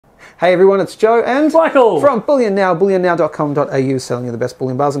Hey everyone, it's Joe and Michael from Bullion Now, bullionnow.com.au, selling you the best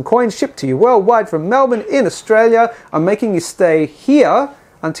bullion bars and coins shipped to you worldwide from Melbourne in Australia. I'm making you stay here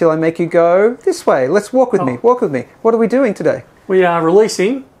until I make you go this way. Let's walk with me. Walk with me. What are we doing today? We are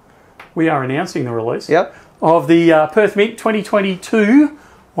announcing the release of the Perth Mint 2022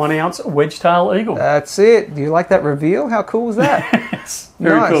 1 ounce wedge tail eagle. That's it. Do you like that reveal? How cool was that? Yes,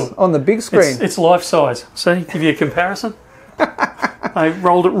 very cool. On the big screen. It's life size. See, give you a comparison. I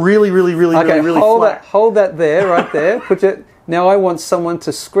rolled it really flat. Hold that there, right there. Put it. Now I want someone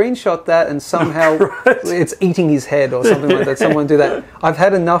to screenshot that and somehow it's eating his head or something like that. Someone do that. I've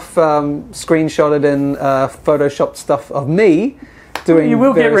had enough screenshotted and photoshopped stuff of me doing. You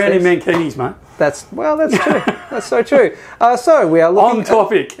will get round in mankinis, mate. That's true. That's so true. So we are looking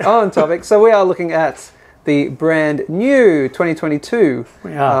on topic. So we are looking at the brand new 2022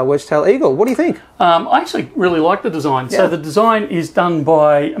 wedge tail eagle. What do you think? I actually really like the design. Yeah. So the design is done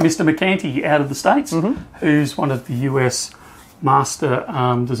by Mr. McCanty out of the States, who's one of the US master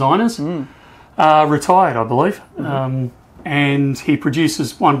designers, retired, I believe. And he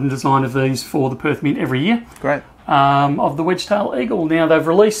produces one design of these for the Perth Mint every year. Great. Of the wedge tail eagle. Now they've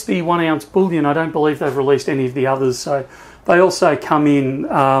released the 1 ounce bullion. I don't believe they've released any of the others. So they also come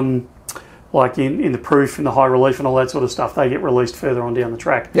in like in the proof, in the high relief and all that sort of stuff. They get released further on down the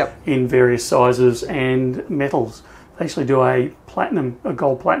track in various sizes and metals. They actually do a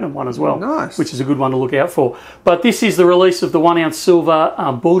gold platinum one as well, which is a good one to look out for. But this is the release of the 1 ounce silver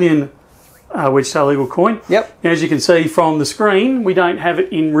bullion wedge tail eagle coin. Yep. Now, as you can see from the screen, we don't have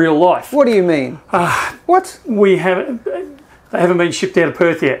it in real life. What do you mean? What? We haven't. They haven't been shipped out of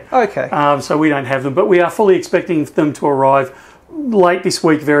Perth yet. Okay. So we don't have them, but we are fully expecting them to arrive late this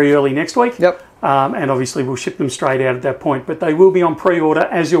week, very early next week. Yep. And obviously we'll ship them straight out at that point. But they will be on pre-order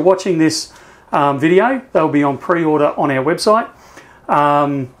as you're watching this video. They'll be on pre-order on our website.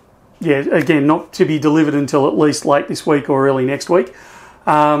 Yeah, again, not to be delivered until at least late this week or early next week.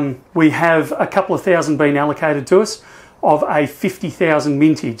 We have a couple of thousand been allocated to us of a 50,000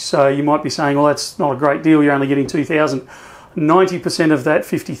 mintage. So you might be saying, well, that's not a great deal. You're only getting 2,000. 90% of that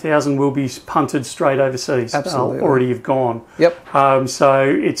 50,000 will be punted straight overseas. Absolutely. They'll already have gone. Yep. So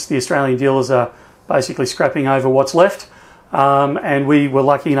it's the Australian dealers are basically scrapping over what's left. And we were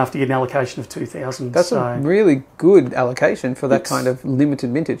lucky enough to get an allocation of 2,000. That's a really good allocation for that kind of limited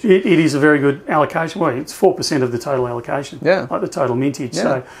mintage. It is a very good allocation. Well, it's 4% of the total allocation, like the total mintage. Yeah.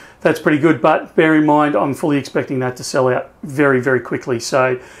 So that's pretty good. But bear in mind, I'm fully expecting that to sell out very quickly.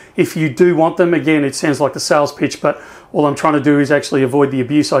 So if you do want them, again, it sounds like the sales pitch, but all I'm trying to do is actually avoid the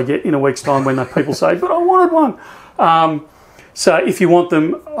abuse I get in a week's time when the people say, but I wanted one. So if you want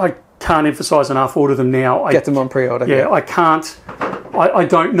them, I can't emphasise enough, order them now. Get them on pre-order. Yeah, I can't. I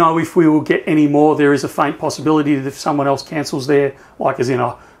don't know if we will get any more. There is a faint possibility that if someone else cancels their, like as in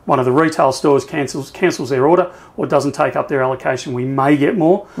one of the retail stores cancels their order or doesn't take up their allocation, we may get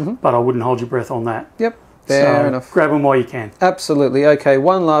more, but I wouldn't hold your breath on that. Yep, fair enough. Grab them while you can. Absolutely. Okay,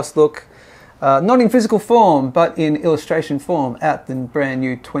 one last look. Not in physical form, but in illustration form at the brand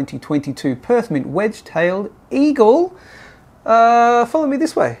new 2022 Perth Mint wedge-tailed eagle. Follow me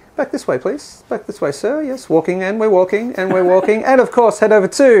this way. Back this way, please. Back this way, sir. Yes, walking, and we're walking, and we're walking. And, of course, head over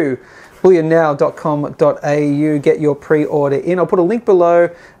to bullionnow.com.au. Get your pre-order in. I'll put a link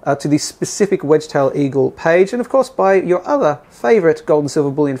below to the specific wedge-tail eagle page. And, of course, buy your other favourite gold and silver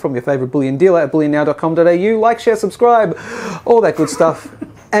bullion from your favourite bullion dealer at bullionnow.com.au. Like, share, subscribe, all that good stuff.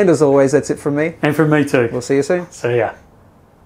 And, as always, that's it from me. And from me, too. We'll see you soon. See ya.